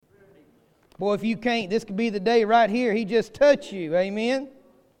Boy, if you can't, this could be the day right here. He just touched you. Amen.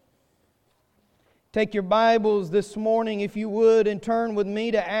 Take your Bibles this morning, if you would, and turn with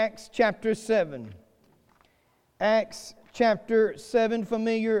me to Acts chapter 7. Acts chapter 7,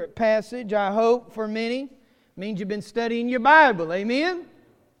 familiar passage, I hope, for many. Means you've been studying your Bible. Amen.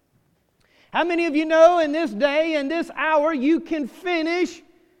 How many of you know in this day and this hour you can finish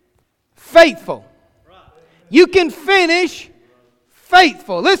faithful? You can finish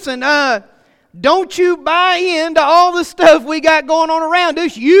faithful. Listen, don't you buy into all the stuff we got going on around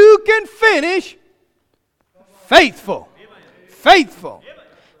us. You can finish faithful. Faithful.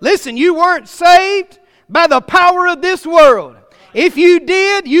 Listen, you weren't saved by the power of this world. If you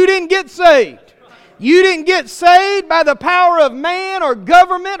did, you didn't get saved. You didn't get saved by the power of man or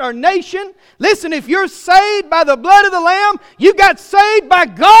government or nation. Listen, if you're saved by the blood of the Lamb, you got saved by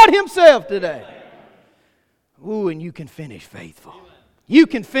God Himself today. Ooh, and you can finish faithful. You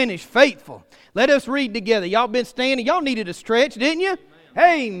can finish faithful. Let us read together. Y'all been standing. Y'all needed a stretch, didn't you?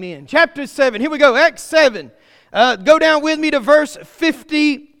 Amen. Chapter 7. Here we go. Acts 7. Go down with me to verse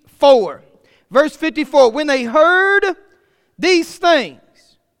 54. Verse 54. When they heard these things,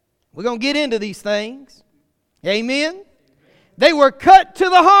 we're going to get into these things. Amen. They were cut to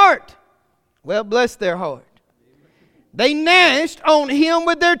the heart. Well, bless their heart. They gnashed on him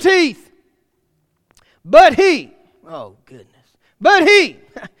with their teeth. But he, oh goodness, but he,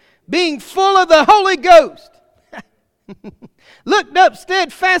 being full of the Holy Ghost, looked up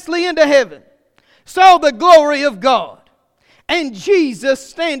steadfastly into heaven, saw the glory of God, and Jesus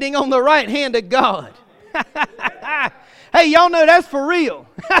standing on the right hand of God. Hey, y'all know that's for real.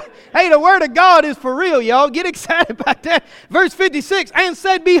 Hey, the Word of God is for real, y'all. Get excited about that. Verse 56, and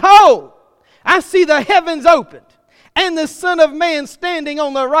said, Behold, I see the heavens opened, and the Son of Man standing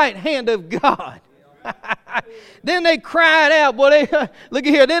on the right hand of God. Then they cried out. Boy, look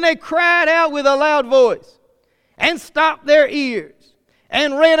at here. Then they cried out with a loud voice, and stopped their ears,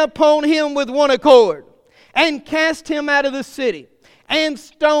 and ran upon him with one accord, and cast him out of the city, and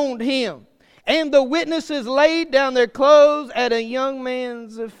stoned him. And the witnesses laid down their clothes at a young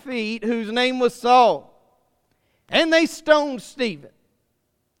man's feet, whose name was Saul. And they stoned Stephen,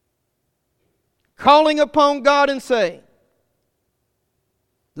 calling upon God and saying,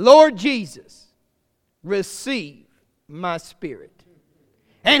 Lord Jesus, receive my spirit.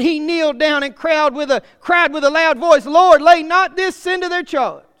 And he kneeled down and cried with a loud voice, Lord, lay not this sin to their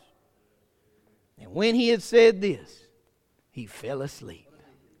charge. And when he had said this, he fell asleep.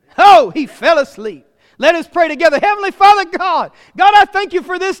 Oh, he fell asleep. Let us pray together. Heavenly Father God, God, I thank you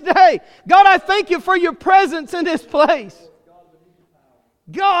for this day. God, I thank you for your presence in this place.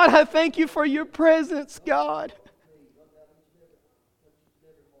 God, I thank you for your presence, God.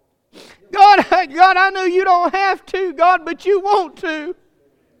 God, I know you don't have to, God, but you want to.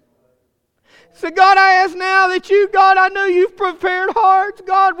 So God, I ask now that you, God, I know you've prepared hearts.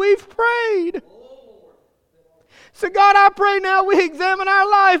 God, we've prayed. So God, I pray now we examine our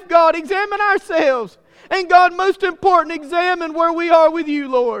life, God, examine ourselves. And God, most important, examine where we are with you,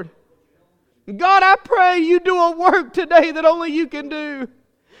 Lord. God, I pray you do a work today that only you can do.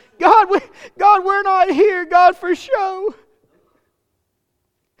 God, we're not here, God, for show.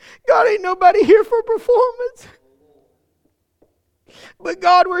 God, ain't nobody here for performance. But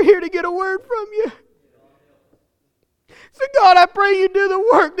God, we're here to get a word from you. So God, I pray you do the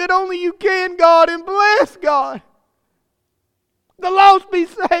work that only you can, God, and bless, God. The lost be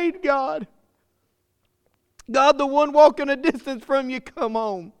saved, God. God, the one walking a distance from you, come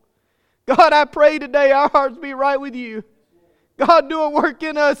home. God, I pray today our hearts be right with you. God, do a work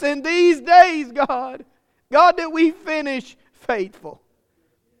in us in these days, God. God, that we finish faithful.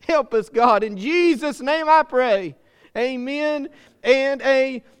 Help us, God. In Jesus' name I pray. Amen and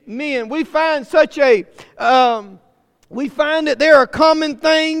amen. We find we find that there are common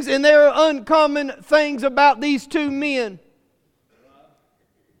things and there are uncommon things about these two men.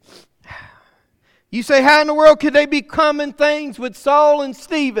 You say, how in the world could they be common things with Saul and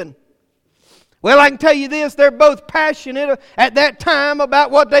Stephen? Well, I can tell you this, they're both passionate at that time about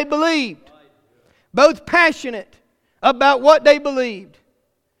what they believed. Both passionate about what they believed.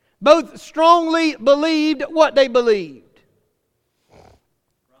 Both strongly believed what they believed.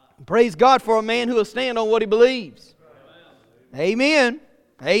 Praise God for a man who will stand on what he believes. Amen.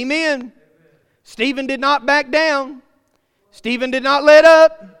 Amen. Stephen did not back down. Stephen did not let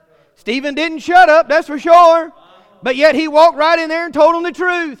up. Stephen didn't shut up, that's for sure. But yet he walked right in there and told them the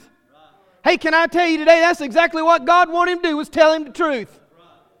truth. Hey, can I tell you today, that's exactly what God wanted him to do, was tell him the truth.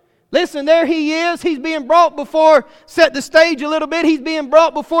 Listen, there he is. He's being brought before, set the stage a little bit, he's being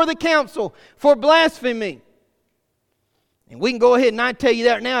brought before the council for blasphemy. And we can go ahead and I tell you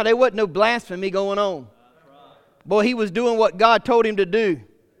that now, there wasn't no blasphemy going on. Boy, he was doing what God told him to do.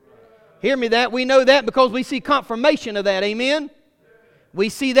 Hear me that. We know that because we see confirmation of that. Amen? We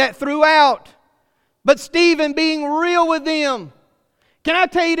see that throughout. But Stephen being real with them. Can I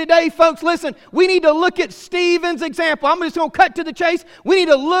tell you today, folks, listen, we need to look at Stephen's example. I'm just going to cut to the chase. We need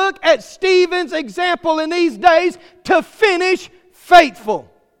to look at Stephen's example in these days to finish faithful.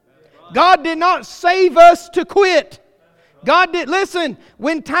 God did not save us to quit. God did, listen,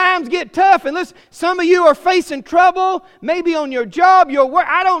 when times get tough, and listen, some of you are facing trouble, maybe on your job, your work,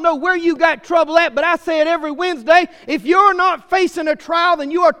 I don't know where you got trouble at, but I say it every Wednesday, if you're not facing a trial, then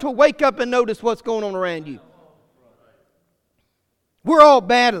you are to wake up and notice what's going on around you. We're all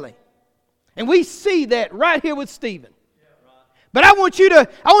battling. And we see that right here with Stephen. But I want you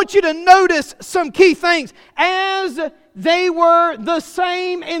to notice some key things. As they were the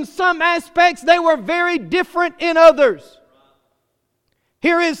same in some aspects, they were very different in others.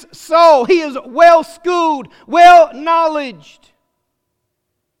 Here is Saul. He is well-schooled, well-knowledged.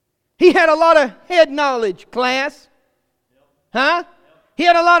 He had a lot of head knowledge, class. Huh? He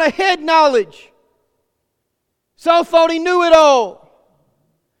had a lot of head knowledge. Saul thought he knew it all.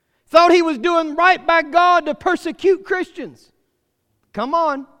 Thought he was doing right by God to persecute Christians. Come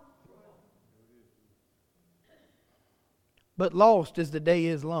on. But lost as the day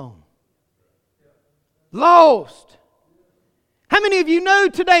is long. Lost. How many of you know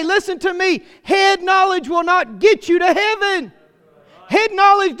today, listen to me, head knowledge will not get you to heaven. Head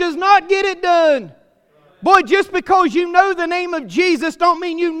knowledge does not get it done. Boy, just because you know the name of Jesus don't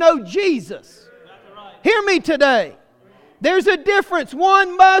mean you know Jesus. Hear me today. There's a difference.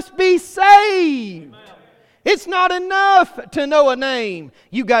 One must be saved. It's not enough to know a name.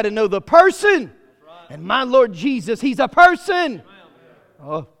 You got to know the person. And my Lord Jesus, He's a person.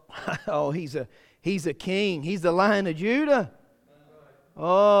 Oh, He's a king. He's the Lion of Judah.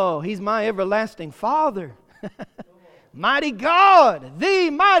 Oh, He's my everlasting Father. Mighty God, the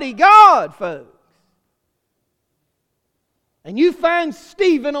mighty God, folks. And you find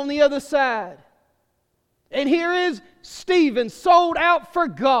Stephen on the other side. And here is Stephen sold out for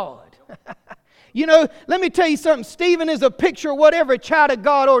God. You know, let me tell you something. Stephen is a picture of what every child of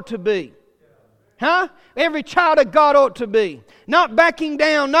God ought to be. Huh? Every child of God ought to be. Not backing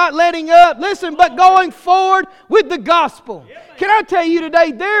down, not letting up. Listen, but going forward with the gospel. Can I tell you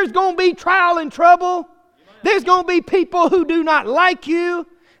today, there's going to be trial and trouble. There's going to be people who do not like you.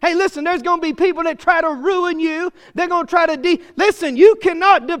 Hey, listen, there's going to be people that try to ruin you. They're going to try to listen, you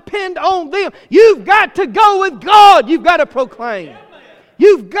cannot depend on them. You've got to go with God. You've got to proclaim.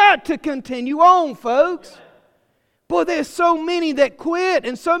 You've got to continue on, folks. Boy, there's so many that quit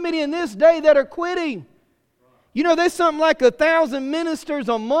and so many in this day that are quitting. You know, there's something like 1,000 ministers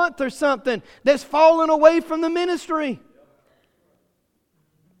a month or something that's fallen away from the ministry.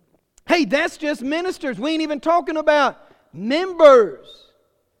 Hey, that's just ministers. We ain't even talking about members.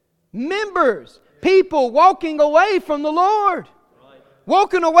 Members. People walking away from the Lord.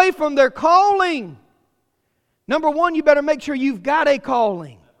 Walking away from their calling. Number one, you better make sure you've got a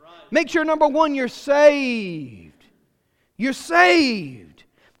calling. Make sure, number one, you're saved. You're saved.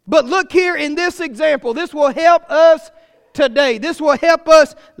 But look here in this example. This will help us today. This will help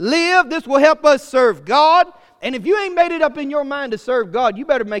us live. This will help us serve God. And if you ain't made it up in your mind to serve God, you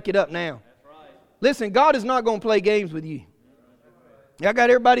better make it up now. Listen, God is not going to play games with you. Y'all got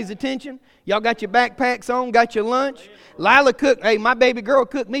everybody's attention? Y'all got your backpacks on, got your lunch? Lila cooked. Hey, my baby girl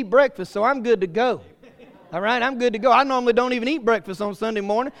cooked me breakfast, so I'm good to go. All right, I'm good to go. I normally don't even eat breakfast on Sunday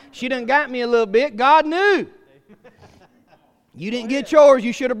morning. She done got me a little bit. God knew. You didn't get yours.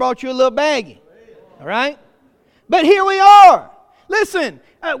 You should have brought you a little baggie. All right? But here we are. Listen,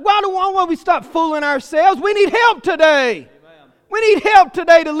 why don't we stop fooling ourselves? We need help today. We need help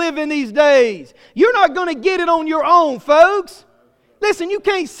today to live in these days. You're not going to get it on your own, folks. Listen, you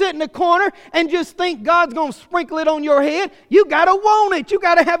can't sit in the corner and just think God's going to sprinkle it on your head. You got to want it. You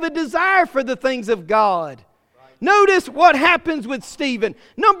got to have a desire for the things of God. Right. Notice what happens with Stephen.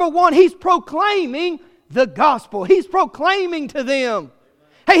 Number one, he's proclaiming the gospel. He's proclaiming to them.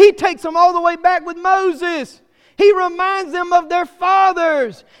 Hey, he takes them all the way back with Moses. He reminds them of their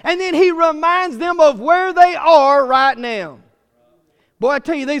fathers. And then he reminds them of where they are right now. Boy, I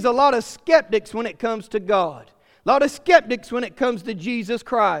tell you, there's a lot of skeptics when it comes to God. A lot of skeptics when it comes to Jesus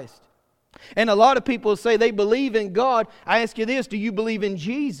Christ. And a lot of people say they believe in God. I ask you this, do you believe in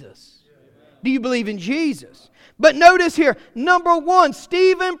Jesus? Do you believe in Jesus? But notice here, number one,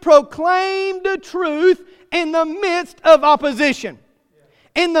 Stephen proclaimed the truth in the midst of opposition.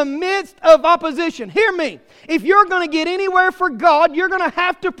 In the midst of opposition. Hear me. If you're going to get anywhere for God, you're going to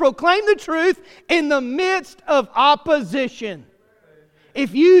have to proclaim the truth in the midst of opposition.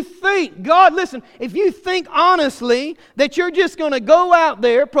 If you think, God, listen, if you think honestly that you're just going to go out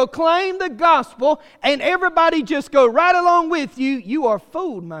there, proclaim the gospel, and everybody just go right along with you, you are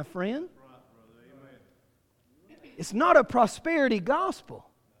fooled, my friend. It's not a prosperity gospel.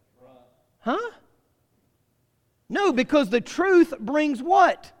 Huh? No, because the truth brings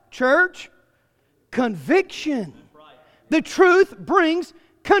what? Church? Conviction. The truth brings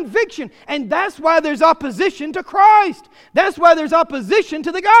conviction. And that's why there's opposition to Christ. That's why there's opposition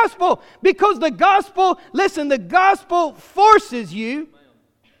to the gospel. Because the gospel, listen, the gospel forces you.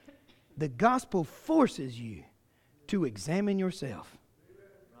 The gospel forces you to examine yourself.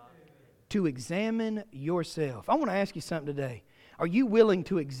 To examine yourself. I want to ask you something today. Are you willing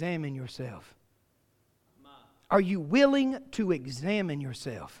to examine yourself? Are you willing to examine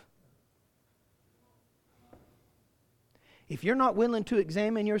yourself? If you're not willing to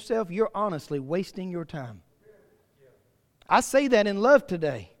examine yourself, you're honestly wasting your time. I say that in love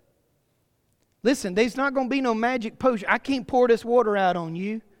today. Listen, there's not going to be no magic potion. I can't pour this water out on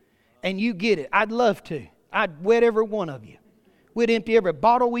you and you get it. I'd love to. I'd wet every one of you. We'd empty every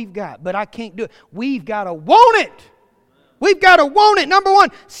bottle we've got, but I can't do it. We've got to want it. We've got to want it. Number one,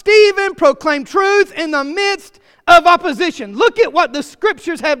 Stephen proclaimed truth in the midst of opposition. Look at what the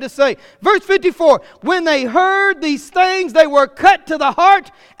Scriptures have to say. Verse 54, when they heard these things, they were cut to the heart,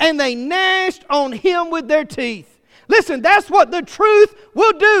 and they gnashed on him with their teeth. Listen, that's what the truth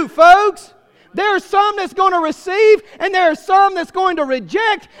will do, folks. There are some that's going to receive, and there are some that's going to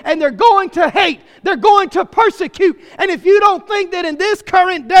reject, and they're going to hate. They're going to persecute. And if you don't think that in this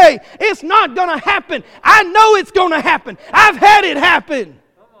current day it's not going to happen, I know it's going to happen. I've had it happen.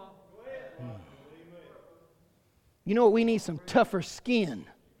 You know what? We need some tougher skin.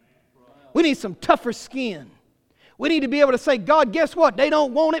 We need some tougher skin. We need to be able to say, God, guess what? They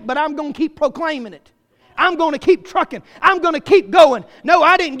don't want it, but I'm going to keep proclaiming it. I'm going to keep trucking. I'm going to keep going. No,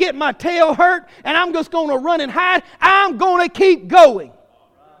 I didn't get my tail hurt, and I'm just going to run and hide. I'm going to keep going.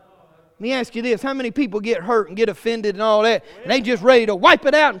 Let me ask you this. How many people get hurt and get offended and all that, and they just ready to wipe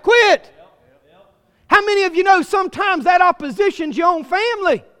it out and quit? How many of you know sometimes that opposition's your own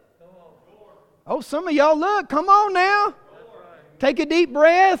family? Oh, some of y'all look. Come on now. Take a deep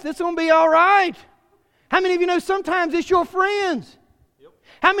breath. It's going to be all right. How many of you know sometimes it's your friends?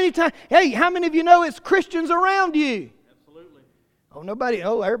 How many times? Hey, how many of you know it's Christians around you? Absolutely. Oh, nobody.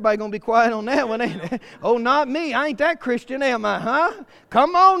 Oh, everybody gonna be quiet on that one, ain't they? Oh, not me. I ain't that Christian, am I? Huh?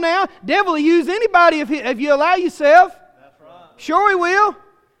 Come on now. Devil will use anybody if you allow yourself. That's right. Sure he will.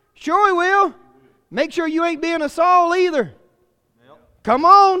 Sure he will. Make sure you ain't being a Saul either. Yep. Come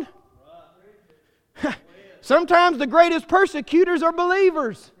on. Right. Sometimes the greatest persecutors are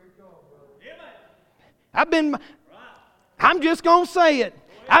believers. I'm just gonna say it.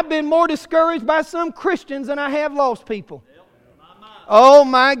 I've been more discouraged by some Christians than I have lost people. Oh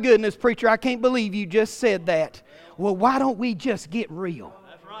my goodness, preacher, I can't believe you just said that. Well, why don't we just get real?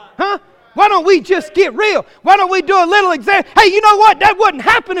 Huh? Why don't we just get real? Why don't we do a little exam? Hey, you know what? That wouldn't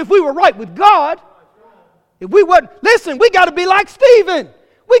happen if we were right with God. If we would, listen, we got to be like Stephen.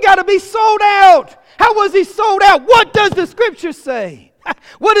 We got to be sold out. How was he sold out? What does the Scripture say?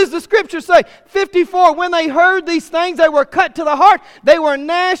 What does the Scripture say? 54, when they heard these things, they were cut to the heart. They were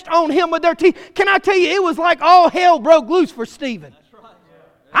gnashed on him with their teeth. Can I tell you, it was like all hell broke loose for Stephen.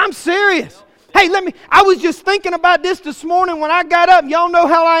 I'm serious. Hey, I was just thinking about this morning when I got up. Y'all know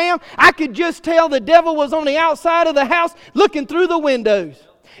how I am. I could just tell the devil was on the outside of the house looking through the windows.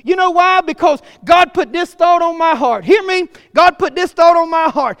 You know why? Because God put this thought on my heart. Hear me? God put this thought on my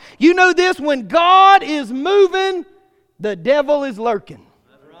heart. You know this, when God is moving, the devil is lurking.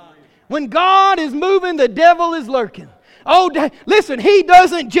 When God is moving, the devil is lurking. Oh, listen, he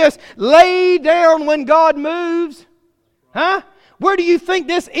doesn't just lay down when God moves. Huh? Where do you think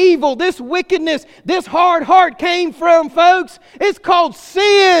this evil, this wickedness, this hard heart came from, folks? It's called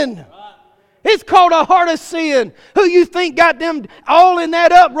sin. It's called a heart of sin. Who you think got them all in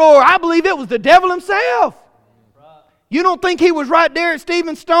that uproar? I believe it was the devil himself. You don't think he was right there at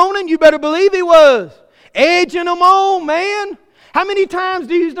Stephen's stoning? You better believe he was. Edging them on, man. How many times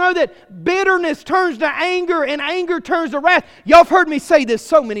do you know that bitterness turns to anger and anger turns to wrath? Y'all have heard me say this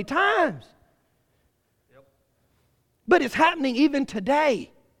so many times. Yep. But it's happening even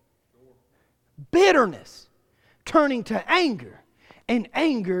today. Bitterness turning to anger and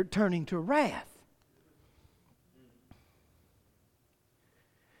anger turning to wrath.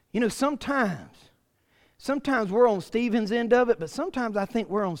 You know, sometimes we're on Stephen's end of it, but sometimes I think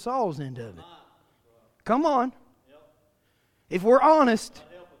we're on Saul's end of it. Come on. If we're honest,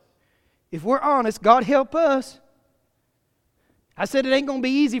 God help us. I said it ain't going to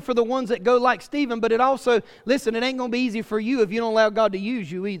be easy for the ones that go like Stephen, but it also, listen, it ain't going to be easy for you if you don't allow God to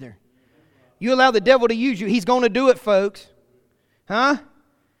use you either. You allow the devil to use you, he's going to do it, folks. Huh?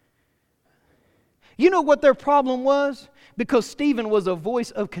 You know what their problem was? Because Stephen was a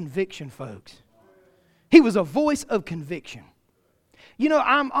voice of conviction, folks. He was a voice of conviction. You know,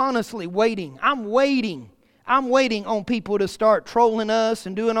 I'm honestly waiting. I'm waiting on people to start trolling us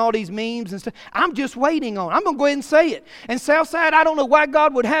and doing all these memes and stuff. I'm just waiting on. I'm going to go ahead and say it. And Southside, I don't know why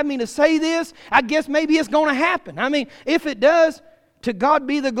God would have me to say this. I guess maybe it's going to happen. I mean, if it does, to God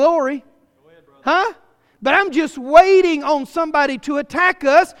be the glory. Go ahead, brother. Huh? But I'm just waiting on somebody to attack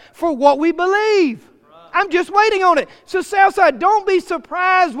us for what we believe. Right. I'm just waiting on it. So Southside, don't be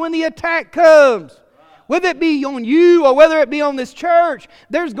surprised when the attack comes. Whether it be on you or whether it be on this church,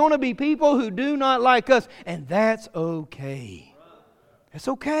 there's going to be people who do not like us, and that's okay. That's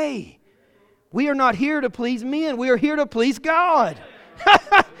okay. We are not here to please men. We are here to please God.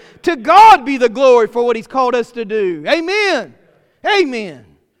 To God be the glory for what He's called us to do. Amen. Amen.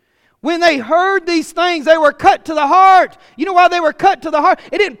 When they heard these things, they were cut to the heart. You know why they were cut to the heart?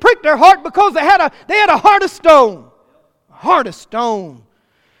 It didn't prick their heart because they had a heart of stone. A heart of stone.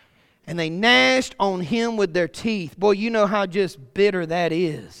 And they gnashed on him with their teeth. Boy, you know how just bitter that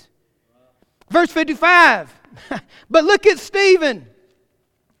is. Verse 55. But look at Stephen.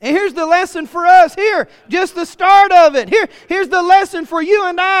 And here's the lesson for us here. Just the start of it. Here's the lesson for you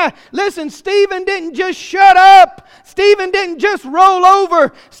and I. Listen, Stephen didn't just shut up. Stephen didn't just roll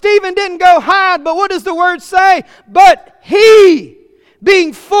over. Stephen didn't go hide. But what does the word say? But he,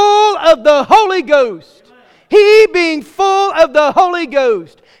 being full of the Holy Ghost. He being full of the Holy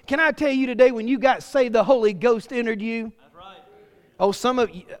Ghost. Can I tell you today, when you got saved, the Holy Ghost entered you? That's right. Oh, some of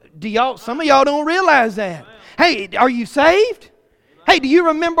y'all don't realize that. Hey, are you saved? Hey, do you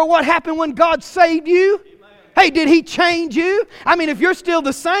remember what happened when God saved you? Hey, did He change you? I mean, if you're still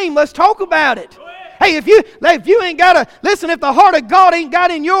the same, let's talk about it. Hey, if you ain't got listen, if the heart of God ain't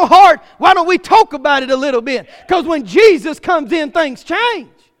got in your heart, why don't we talk about it a little bit? Because when Jesus comes in, things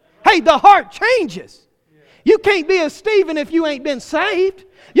change. Hey, the heart changes. You can't be a Stephen if you ain't been saved.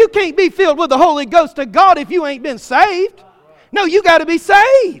 You can't be filled with the Holy Ghost of God if you ain't been saved. No, you got to be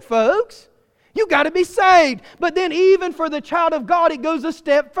saved, folks. You got to be saved. But then even for the child of God, it goes a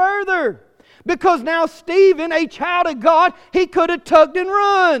step further. Because now Stephen, a child of God, he could have tugged and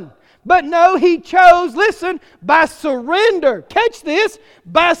run. But no, he chose, listen, by surrender. Catch this.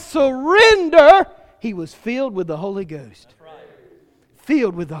 By surrender, he was filled with the Holy Ghost.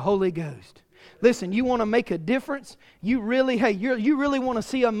 Filled with the Holy Ghost. Listen, you want to make a difference? You really want to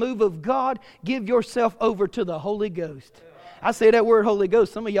see a move of God? Give yourself over to the Holy Ghost. I say that word Holy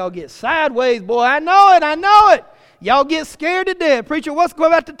Ghost, some of y'all get sideways. Boy, I know it. Y'all get scared to death. Preacher, what's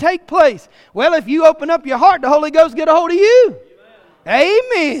about to take place? Well, if you open up your heart, the Holy Ghost get a hold of you.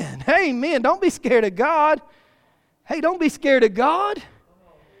 Amen. Amen. Don't be scared of God. Hey, don't be scared of God.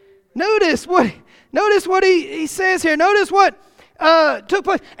 Notice what he says here. Notice what took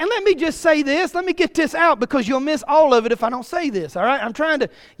place. And let me just say this. Let me get this out because you'll miss all of it if I don't say this. All right? I'm trying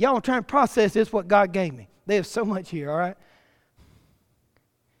to process this, what God gave me. There's so much here. All right?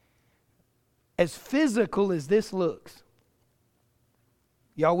 As physical as this looks.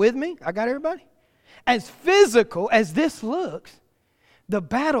 Y'all with me? I got everybody? As physical as this looks, the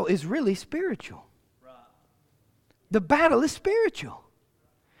battle is really spiritual. The battle is spiritual.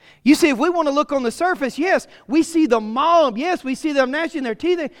 You see, if we want to look on the surface, yes, we see the mob. Yes, we see them gnashing their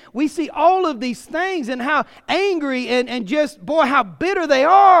teeth. We see all of these things and how angry and just, boy, how bitter they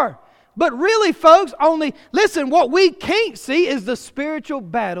are. But really, folks, listen, what we can't see is the spiritual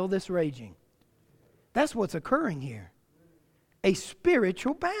battle that's raging. That's what's occurring here. A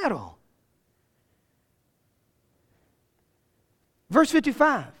spiritual battle. Verse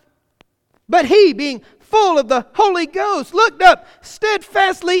 55. But he, being full of the Holy Ghost, looked up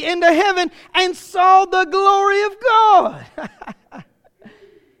steadfastly into heaven and saw the glory of God.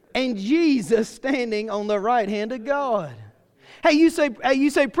 And Jesus standing on the right hand of God. Hey, you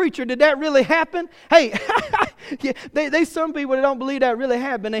say, preacher, did that really happen? Hey, they some people that don't believe that really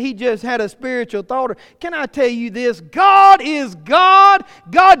happened and he just had a spiritual thought. Can I tell you this? God is God.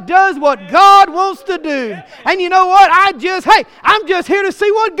 God does what God wants to do. And you know what? I'm just here to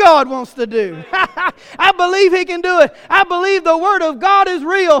see what God wants to do. I believe He can do it. I believe the Word of God is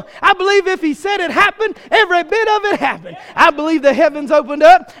real. I believe if He said it happened, every bit of it happened. I believe the heavens opened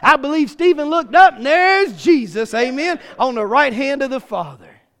up. I believe Stephen looked up and there's Jesus, amen, on the right hand of the Father.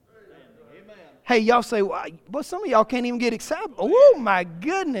 Amen. Hey, y'all say, well, some of y'all can't even get excited. Oh, my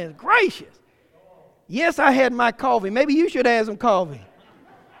goodness gracious. Yes, I had my coffee. Maybe you should have some coffee.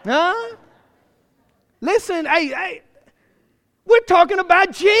 Huh? Listen, hey, we're talking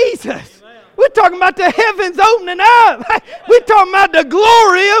about Jesus. We're talking about the heavens opening up. Hey, we're talking about the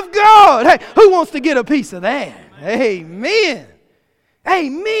glory of God. Hey, who wants to get a piece of that? Amen.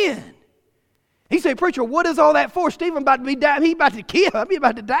 Amen. He said, preacher, what is all that for? Stephen about to be dying. He about to kill. I'm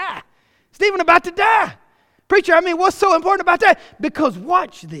about to die. Stephen about to die. Preacher, what's so important about that? Because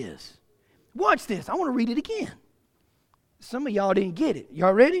watch this. Watch this. I want to read it again. Some of y'all didn't get it.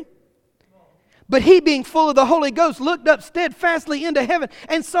 Y'all ready? But he, being full of the Holy Ghost, looked up steadfastly into heaven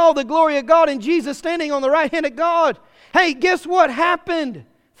and saw the glory of God and Jesus standing on the right hand of God. Hey, guess what happened,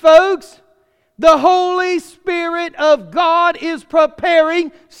 folks? The Holy Spirit of God is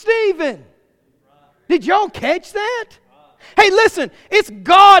preparing Stephen. Did y'all catch that? Hey, listen, it's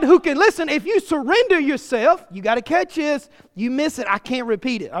God who can, listen, if you surrender yourself, you got to catch this. You miss it, I can't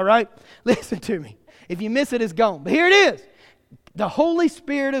repeat it, all right? Listen to me. If you miss it, it's gone. But here it is. The Holy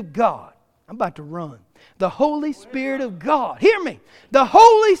Spirit of God. I'm about to run. The Holy Spirit of God. Hear me. The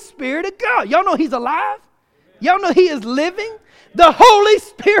Holy Spirit of God. Y'all know He's alive? Y'all know He is living? The Holy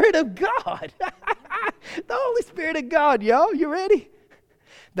Spirit of God. The Holy Spirit of God, y'all. You ready?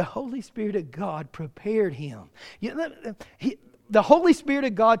 The Holy Spirit of God prepared him. The Holy Spirit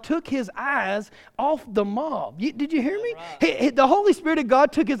of God took His eyes off the mob. Did you hear me? Right. The Holy Spirit of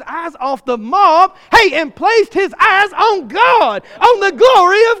God took His eyes off the mob, and placed His eyes on God, on the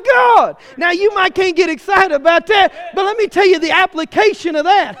glory of God. Now, you might can't get excited about that, but let me tell you the application of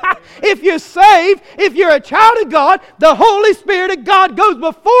that. If you're saved, if you're a child of God, the Holy Spirit of God goes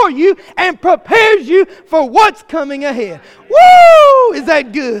before you and prepares you for what's coming ahead. Woo! Is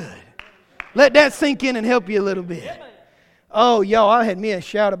that good? Let that sink in and help you a little bit. Oh, y'all, I had me a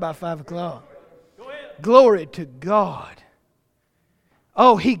shout about 5 o'clock. Glory to God.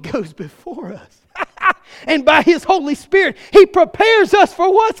 Oh, He goes before us. And by His Holy Spirit, He prepares us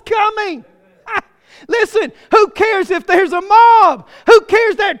for what's coming. Listen, who cares if there's a mob? Who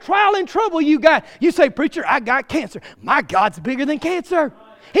cares that trial and trouble you got? You say, preacher, I got cancer. My God's bigger than cancer.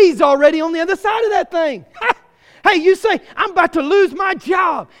 He's already on the other side of that thing. Hey, you say, I'm about to lose my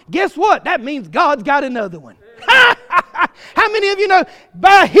job. Guess what? That means God's got another one. How many of you know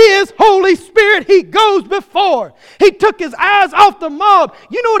by His Holy Spirit He goes before? He took His eyes off the mob.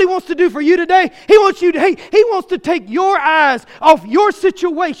 You know what He wants to do for you today? He wants to take your eyes off your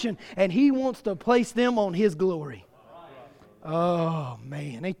situation, and He wants to place them on His glory. Oh,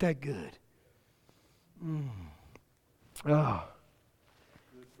 man, ain't that good? Oh.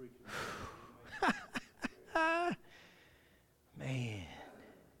 Man,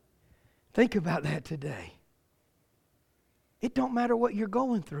 think about that today. It don't matter what you're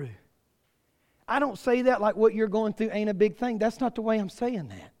going through. I don't say that like what you're going through ain't a big thing. That's not the way I'm saying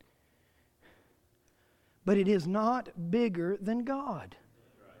that. But it is not bigger than God.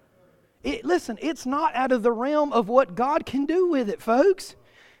 Listen, it's not out of the realm of what God can do with it, folks.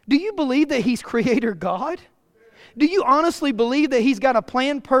 Do you believe that He's Creator God? Do you honestly believe that He's got a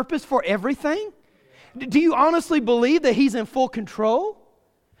planned purpose for everything? Do you honestly believe that He's in full control?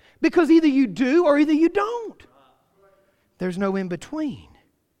 Because either you do or either you don't. There's no in between.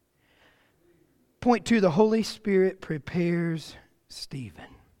 Point 2, the Holy Spirit prepares Stephen.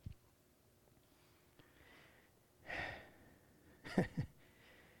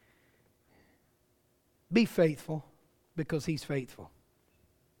 Be faithful because He's faithful.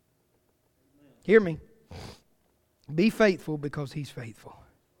 Hear me. Be faithful because He's faithful.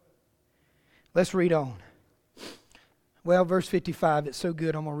 Let's read on. Well, verse 55, it's so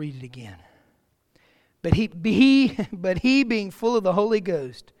good, I'm going to read it again. But he, being full of the Holy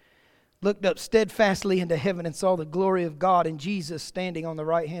Ghost, looked up steadfastly into heaven and saw the glory of God and Jesus standing on the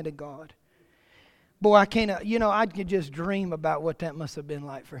right hand of God. Boy, I could just dream about what that must have been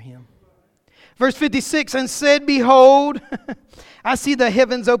like for him. Verse 56, and said, behold, I see the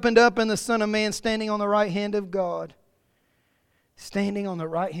heavens opened up and the Son of Man standing on the right hand of God. Standing on the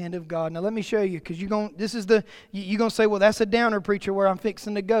right hand of God. Now let me show you, because you're going to say, well, that's a downer, preacher, where I'm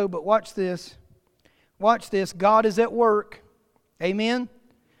fixing to go. But watch this. Watch this. God is at work. Amen?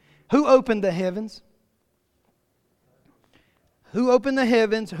 Who opened the heavens? Who opened the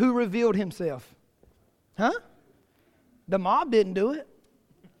heavens? Who revealed Himself? Huh? The mob didn't do it.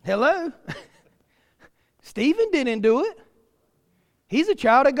 Hello? Stephen didn't do it. He's a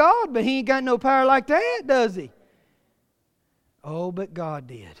child of God, but he ain't got no power like that, does he? Oh, but God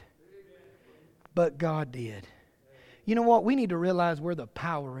did. But God did. You know what? We need to realize where the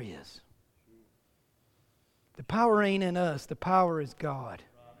power is. The power ain't in us. The power is God.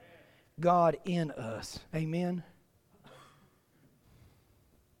 God in us. Amen?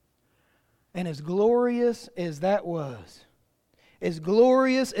 And as glorious as that was, as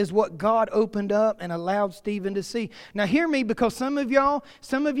glorious as what God opened up and allowed Stephen to see. Now hear me, because some of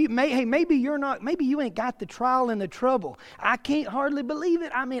you, maybe you ain't got the trial and the trouble. I can't hardly believe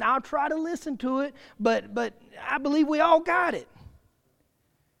it. I mean, I'll try to listen to it, but I believe we all got it.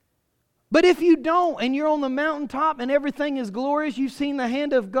 But if you don't, and you're on the mountaintop and everything is glorious, you've seen the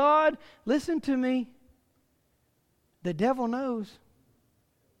hand of God, listen to me. The devil knows.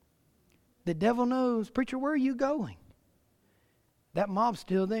 The devil knows. Preacher, where are you going? That mob's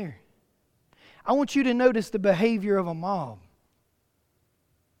still there. I want you to notice the behavior of a mob.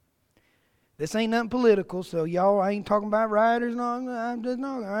 This ain't nothing political, so y'all, I ain't talking about rioters. No, I'm just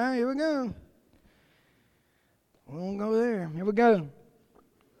not. All right, here we go. We won't go there. Here we go.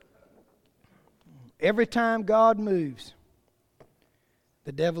 Every time God moves,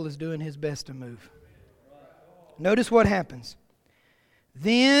 the devil is doing his best to move. Notice what happens.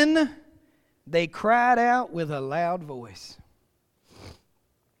 Then they cried out with a loud voice.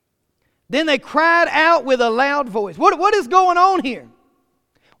 Then they cried out with a loud voice. What is going on here?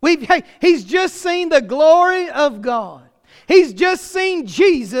 He's just seen the glory of God. He's just seen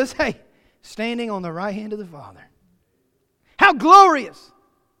Jesus, standing on the right hand of the Father. How glorious.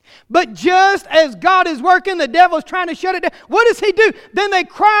 But just as God is working, the devil is trying to shut it down. What does he do? Then they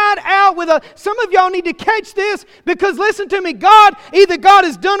cried out with a... Some of y'all need to catch this, because listen to me. Either God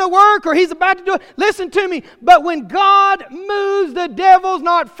has done a work or He's about to do it. Listen to me. But when God moves, the devil's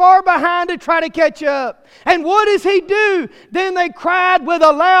not far behind to try to catch up. And what does he do? Then they cried with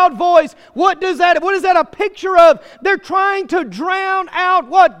a loud voice. What is that a picture of? They're trying to drown out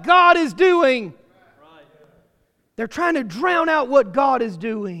what God is doing. They're trying to drown out what God is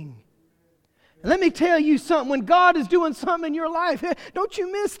doing. And let me tell you something. When God is doing something in your life, don't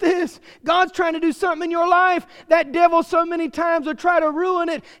you miss this. God's trying to do something in your life. That devil so many times will try to ruin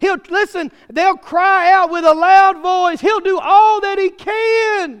it. They'll cry out with a loud voice. He'll do all that he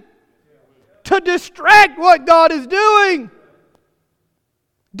can to distract what God is doing.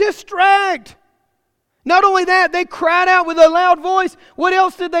 Distract. Not only that, they cried out with a loud voice. What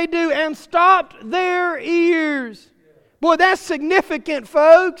else did they do? And stopped their ears. Boy, that's significant,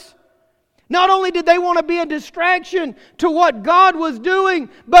 folks. Not only did they want to be a distraction to what God was doing,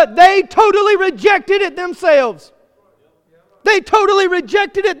 but they totally rejected it themselves. They totally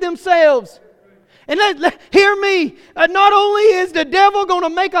rejected it themselves. And hear me, not only is the devil going to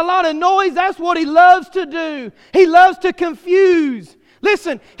make a lot of noise, that's what he loves to do. He loves to confuse.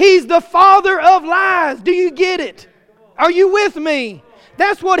 Listen, he's the father of lies. Do you get it? Are you with me?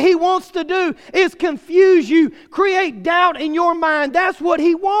 That's what he wants to do, is confuse you, create doubt in your mind. That's what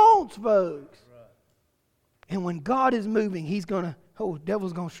he wants, folks. And when God is moving, the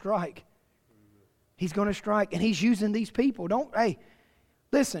devil's going to strike. He's going to strike, and he's using these people.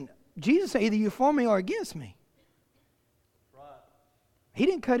 Listen, Jesus said either you're for me or against me. He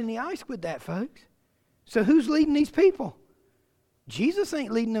didn't cut any ice with that, folks. So who's leading these people? Jesus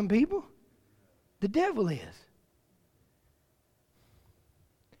ain't leading them people. The devil is.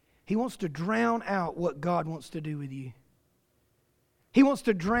 He wants to drown out what God wants to do with you. He wants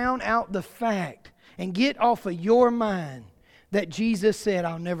to drown out the fact and get off of your mind that Jesus said,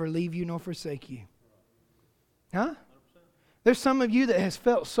 I'll never leave you nor forsake you. Huh? There's some of you that has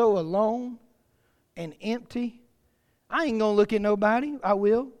felt so alone and empty. I ain't going to look at nobody. I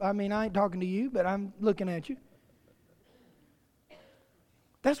will. I ain't talking to you, but I'm looking at you.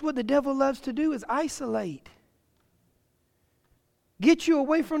 That's what the devil loves to do, is isolate. Get you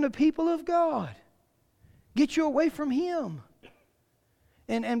away from the people of God. Get you away from Him.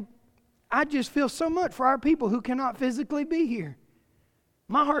 And I just feel so much for our people who cannot physically be here.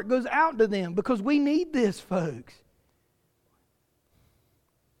 My heart goes out to them because we need this, folks.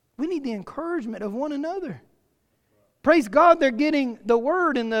 We need the encouragement of one another. Praise God, they're getting the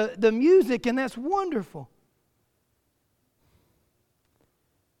word and the music, and that's wonderful.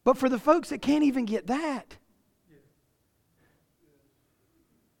 But for the folks that can't even get that,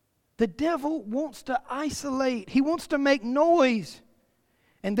 the devil wants to isolate. He wants to make noise.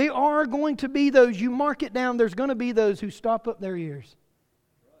 And there are going to be those, you mark it down, there's going to be those who stop up their ears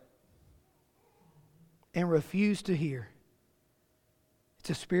and refuse to hear.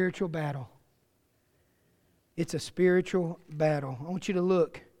 It's a spiritual battle. It's a spiritual battle. I want you to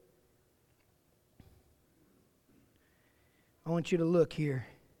look. I want you to look here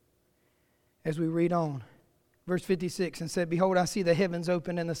as we read on. Verse 56, and said, Behold, I see the heavens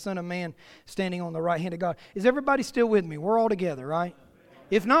open and the Son of Man standing on the right hand of God. Is everybody still with me? We're all together, right?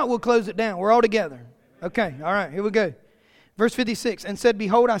 If not, we'll close it down. We're all together. Okay, all right, here we go. Verse 56, and said,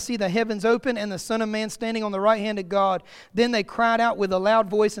 Behold, I see the heavens open and the Son of Man standing on the right hand of God. Then they cried out with a loud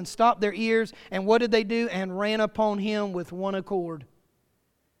voice and stopped their ears. And what did they do? And ran upon him with one accord.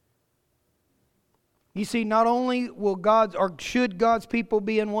 You see, not only will God's, or should God's people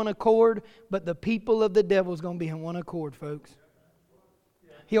be in one accord, but the people of the devil is going to be in one accord, folks.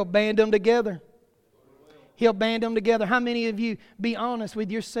 He'll band them together. He'll band them together. How many of you, be honest with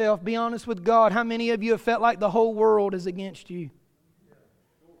yourself, be honest with God, how many of you have felt like the whole world is against you?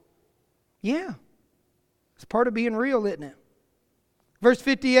 Yeah. It's part of being real, isn't it? Verse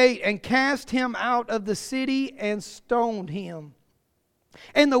 58, and cast him out of the city and stoned him.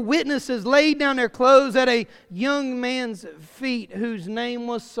 And the witnesses laid down their clothes at a young man's feet whose name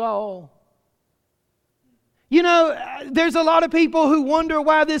was Saul. You know, there's a lot of people who wonder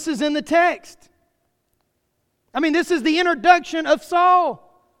why this is in the text. I mean, this is the introduction of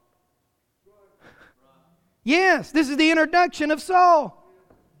Saul. Yes, this is the introduction of Saul.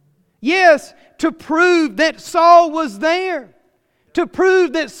 Yes, to prove that Saul was there. To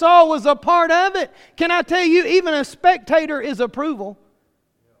prove that Saul was a part of it. Can I tell you, even a spectator is approval.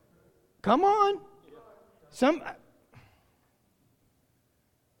 Come on.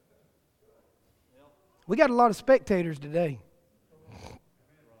 We got a lot of spectators today.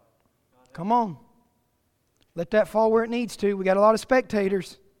 Come on. Let that fall where it needs to. We got a lot of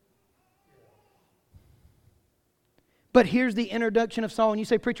spectators. But here's the introduction of Saul. And you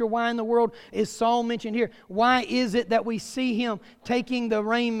say, preacher, why in the world is Saul mentioned here? Why is it that we see him taking their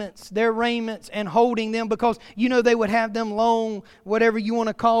raiments, and holding them? Because, you know, they would have them long, whatever you want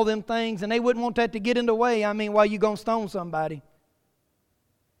to call them things, and they wouldn't want that to get in the way. I mean, while you going to stone somebody.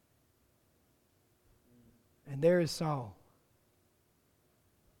 And there is Saul.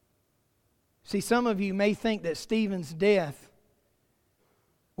 See, some of you may think that Stephen's death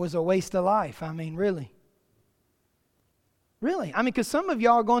was a waste of life. I mean, really. Really. I mean, because some of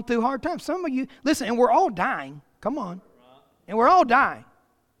y'all are going through hard times. Some of you, listen, and we're all dying. Come on. And we're all dying.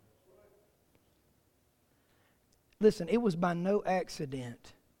 Listen, it was by no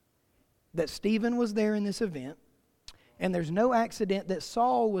accident that Stephen was there in this event. And there's no accident that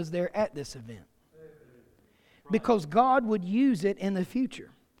Saul was there at this event. Because God would use it in the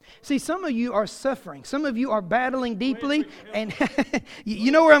future. See, some of you are suffering. Some of you are battling deeply. And you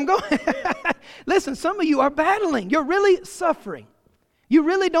know where I'm going? Listen, some of you are battling. You're really suffering. You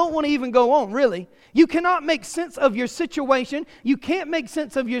really don't want to even go on, really. You cannot make sense of your situation. You can't make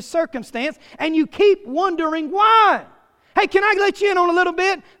sense of your circumstance. And you keep wondering why. Hey, can I let you in on a little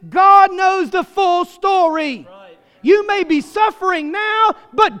bit? God knows the full story. You may be suffering now,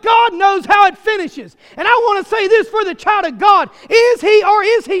 but God knows how it finishes. And I want to say this for the child of God. Is He or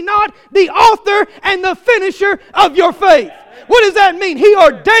is He not the author and the finisher of your faith? What does that mean? He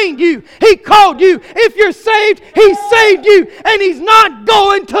ordained you. He called you. If you're saved, He saved you. And He's not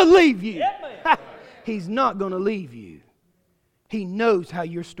going to leave you. He's not going to leave you. He knows how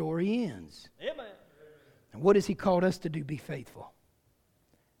your story ends. And what has He called us to do? Be faithful.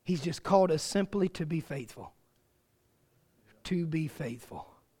 He's just called us simply to be faithful. To be faithful.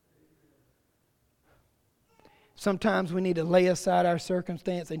 Sometimes we need to lay aside our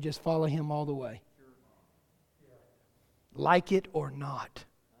circumstance and just follow Him all the way. Like it or not.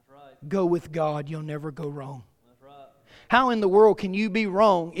 Go with God, you'll never go wrong. How in the world can you be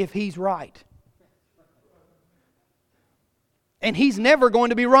wrong if He's right? And He's never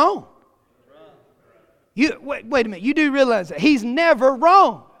going to be wrong. Wait a minute, you do realize that He's never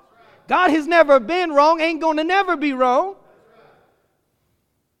wrong. God has never been wrong, ain't going to never be wrong.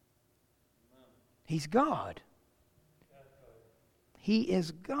 He's God. He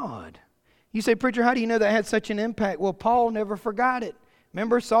is God. You say, preacher, how do you know that had such an impact? Well, Paul never forgot it.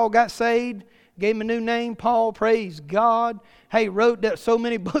 Remember, Saul got saved, gave him a new name, Paul, praise God. Hey, wrote so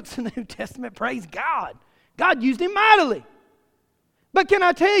many books in the New Testament, praise God. God used him mightily. But can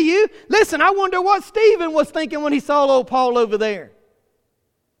I tell you, listen, I wonder what Stephen was thinking when he saw old Paul over there.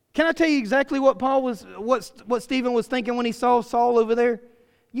 Can I tell you exactly what Stephen was thinking when he saw Saul over there?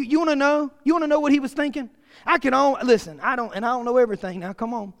 You want to know? You want to know what he was thinking? I don't know everything now,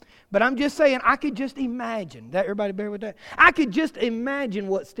 come on. But I'm just saying, I could just imagine. That everybody bear with that? I could just imagine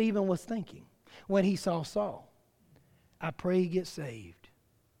what Stephen was thinking when he saw Saul. I pray he gets saved.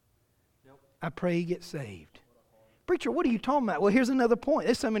 I pray he gets saved. Preacher, what are you talking about? Well, here's another point.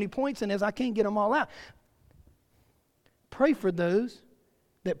 There's so many points in this, I can't get them all out. Pray for those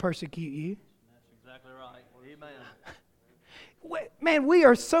that persecute you. That's exactly right. Amen. Man, we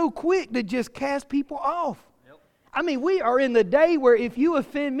are so quick to just cast people off. Yep. I mean, we are in the day where if you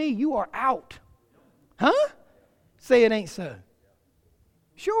offend me, you are out. Huh? Say it ain't so.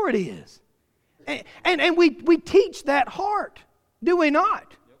 Sure it is. And we teach that heart, do we not?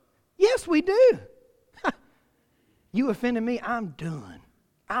 Yep. Yes, we do. You offended me, I'm done.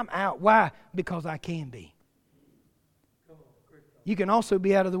 I'm out. Why? Because I can be. You can also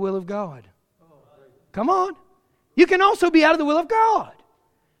be out of the will of God. Come on. You can also be out of the will of God.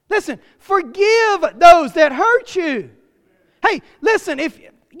 Listen, forgive those that hurt you. Hey, listen, if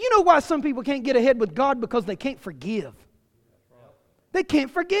you know why some people can't get ahead with God? Because they can't forgive. They can't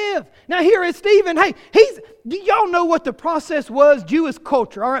forgive. Now here is Stephen. Hey, do y'all know what the process was? Jewish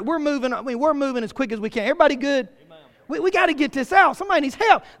culture. All right, we're moving as quick as we can. Everybody good? We got to get this out. Somebody needs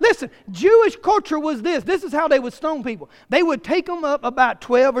help. Listen, Jewish culture was this. This is how they would stone people. They would take them up about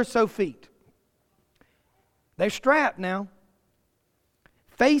 12 or so feet. They're strapped now.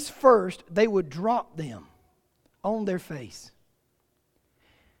 Face first, they would drop them on their face.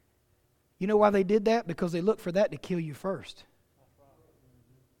 You know why they did that? Because they looked for that to kill you first.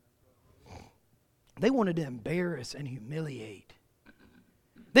 They wanted to embarrass and humiliate.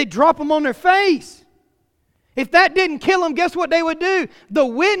 They'd drop them on their face. If that didn't kill them, guess what they would do? The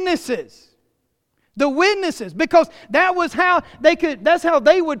witnesses, because that's how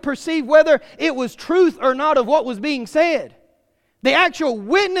they would perceive whether it was truth or not of what was being said. The actual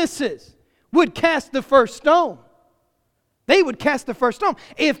witnesses would cast the first stone. They would cast the first stone.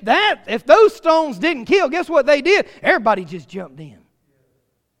 If those stones didn't kill, guess what they did? Everybody just jumped in.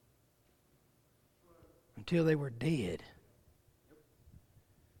 Until they were dead.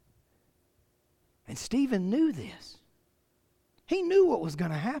 And Stephen knew this. He knew what was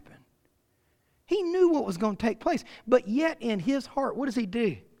going to happen. He knew what was going to take place. But yet in his heart, what does he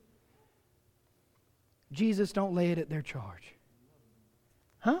do? Jesus, don't lay it at their charge.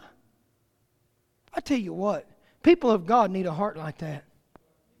 Huh? I tell you what, people of God need a heart like that.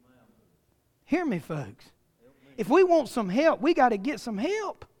 Hear me, folks. If we want some help, we got to get some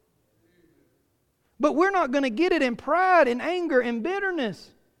help. But we're not going to get it in pride and anger and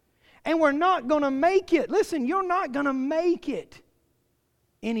bitterness. And we're not going to make it. Listen, you're not going to make it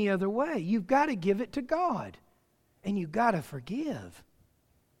any other way. You've got to give it to God. And you've got to forgive.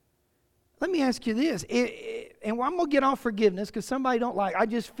 Let me ask you this. And I'm going to get off forgiveness because somebody don't like it. I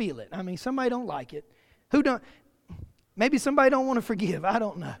just feel it. I mean, somebody don't like it. Who don't? Maybe somebody don't want to forgive. I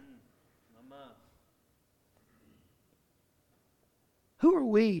don't know. Who are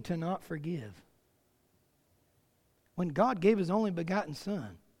we to not forgive? When God gave His only begotten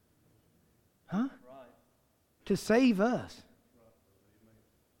Son. Huh? To save us.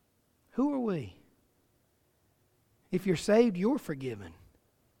 Who are we? If you're saved, you're forgiven.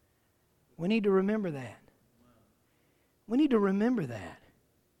 We need to remember that. We need to remember that.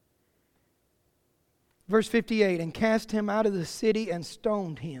 Verse 58, and cast him out of the city and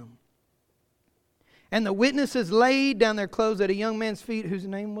stoned him. And the witnesses laid down their clothes at a young man's feet whose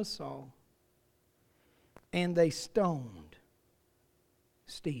name was Saul. And they stoned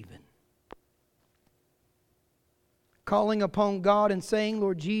Stephen, calling upon God and saying,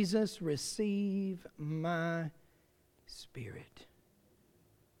 Lord Jesus, receive my spirit.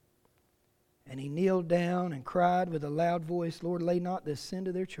 And he kneeled down and cried with a loud voice, Lord, lay not this sin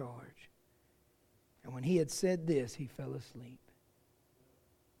to their charge. And when he had said this, he fell asleep.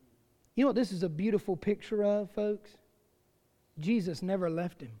 You know what this is a beautiful picture of, folks? Jesus never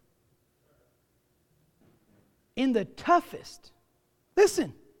left him. In the toughest,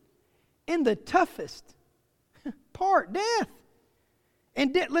 listen, in the toughest part, death.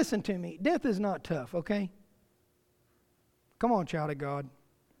 And listen to me, death is not tough, okay? Come on, child of God.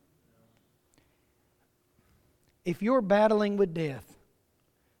 If you're battling with death,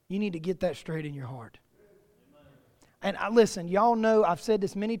 you need to get that straight in your heart. And listen, y'all know, I've said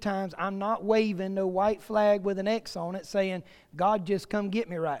this many times, I'm not waving no white flag with an X on it saying, God, just come get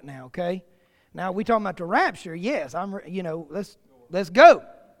me right now, okay? Now, we talking about the rapture, yes, let's go.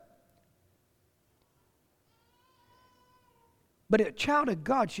 But a child of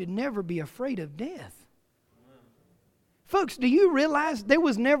God should never be afraid of death. Folks, do you realize there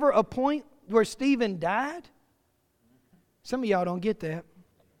was never a point where Stephen died? Some of y'all don't get that.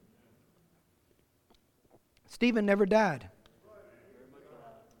 Stephen never died.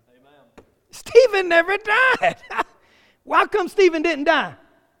 Amen. Stephen never died. Why come Stephen didn't die?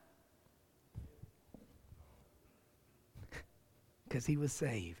 Because he was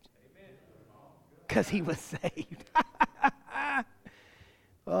saved. Because he was saved.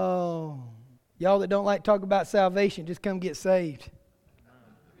 Oh, y'all that don't like to talk about salvation, just come get saved.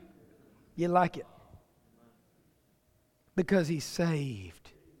 You like it. Because he's saved.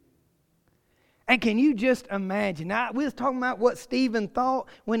 And can you just imagine? Now, we was talking about what Stephen thought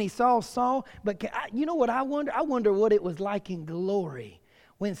when he saw Saul, but you know what I wonder? I wonder what it was like in glory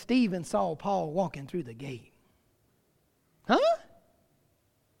when Stephen saw Paul walking through the gate? Huh?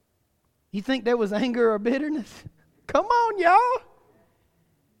 You think there was anger or bitterness? Come on, y'all.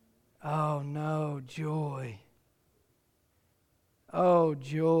 Oh, no, joy. Oh,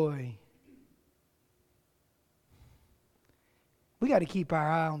 joy. We got to keep our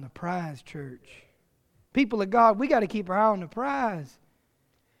eye on the prize, church. People of God, we got to keep our eye on the prize.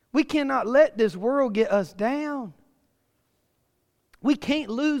 We cannot let this world get us down. We can't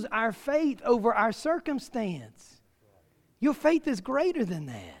lose our faith over our circumstance. Your faith is greater than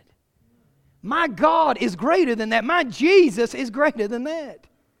that. My God is greater than that. My Jesus is greater than that.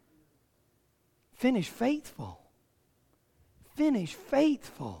 Finish faithful. Finish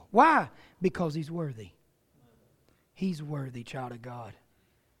faithful. Why? Because He's worthy. He's worthy, child of God.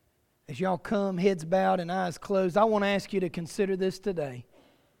 As y'all come, heads bowed and eyes closed, I want to ask you to consider this today.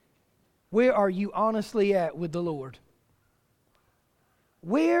 Where are you honestly at with the Lord?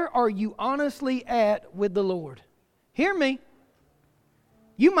 Where are you honestly at with the Lord? Hear me.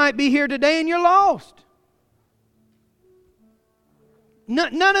 You might be here today and you're lost.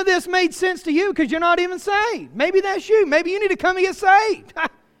 None of this made sense to you because you're not even saved. Maybe that's you. Maybe you need to come and get saved.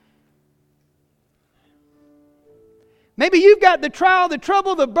 Maybe you've got the trial, the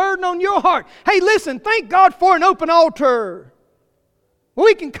trouble, the burden on your heart. Hey, listen, thank God for an open altar.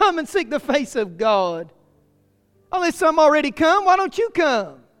 We can come and seek the face of God. Oh, there's some already come. Why don't you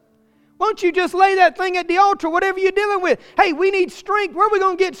come? Why don't you just lay that thing at the altar, whatever you're dealing with? Hey, we need strength. Where are we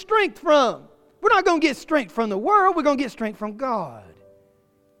going to get strength from? We're not going to get strength from the world. We're going to get strength from God.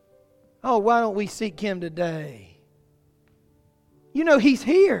 Oh, why don't we seek Him today? You know, He's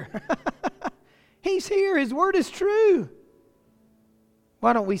here. He's here. His word is true.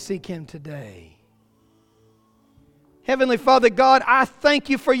 Why don't we seek Him today? Heavenly Father God, I thank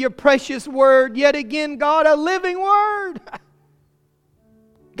You for Your precious word. Yet again, God, a living word.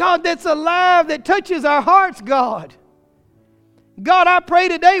 God, that's alive, that touches our hearts, God. God, I pray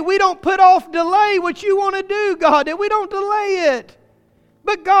today we don't put off delay what You want to do, God, that we don't delay it.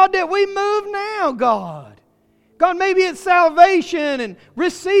 But God, that we move now, God. God, maybe it's salvation and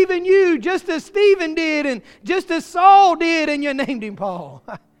receiving You just as Stephen did and just as Saul did and You named him Paul.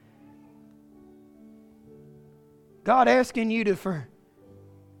 God, asking You for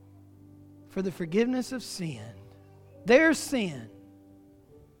the forgiveness of sin, their sin.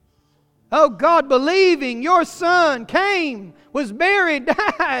 Oh God, believing Your Son came, was buried,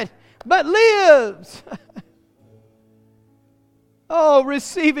 died, but lives. Oh,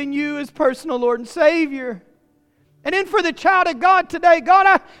 receiving You as personal Lord and Savior. And then for the child of God today,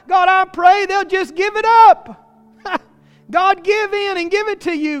 God, I pray they'll just give it up. God, give in and give it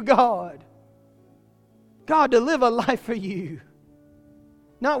to You, God. God, to live a life for You.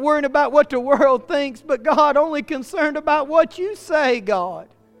 Not worrying about what the world thinks, but God, only concerned about what You say, God.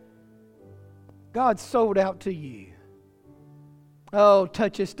 God, sold out to You. Oh,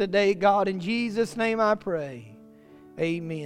 touch us today, God. In Jesus' name I pray. Amen.